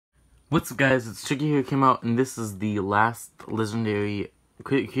What's up, guys? It's StrikerHero Camo Out, and this is the last legendary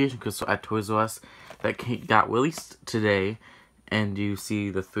creation crystal at Toys R Us that got released today. And you see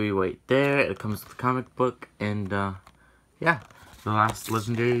the 3 right there. It comes with the comic book, and yeah, the last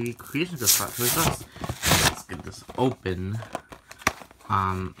legendary creation crystal at Toys R Us. Let's get this open.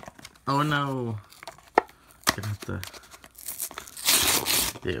 Oh no! Gonna have to.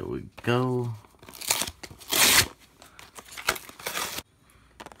 There we go.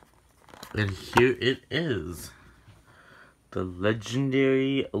 And here it is, the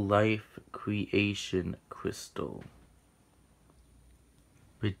Legendary Life Creation Crystal.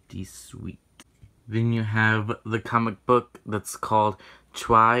 Pretty sweet. Then you have the comic book that's called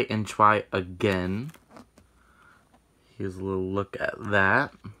Try and Try Again. Here's a little look at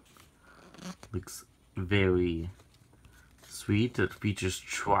that. Looks very sweet. It features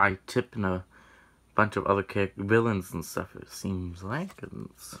Tri-Tip and a bunch of other villains and stuff, it seems like. And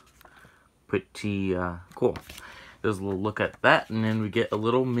it's pretty cool. There's a little look at that, and then we get a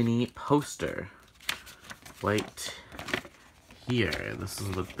little mini poster right here. This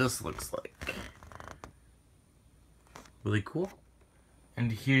is what this looks like. Really cool. And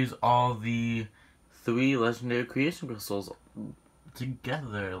here's all the 3 legendary creation crystals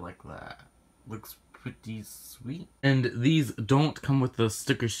together like that. Looks pretty sweet. And these don't come with a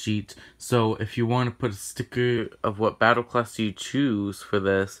sticker sheet, so if you want to put a sticker of what battle class you choose for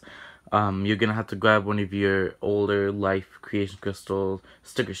this, you're gonna have to grab one of your older Life Creation Crystal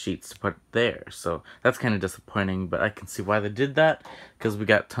sticker sheets to put there. So that's kind of disappointing, but I can see why they did that, because we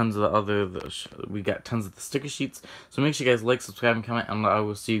got tons of the sticker sheets. So make sure you guys like, subscribe, and comment, and I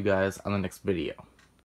will see you guys on the next video.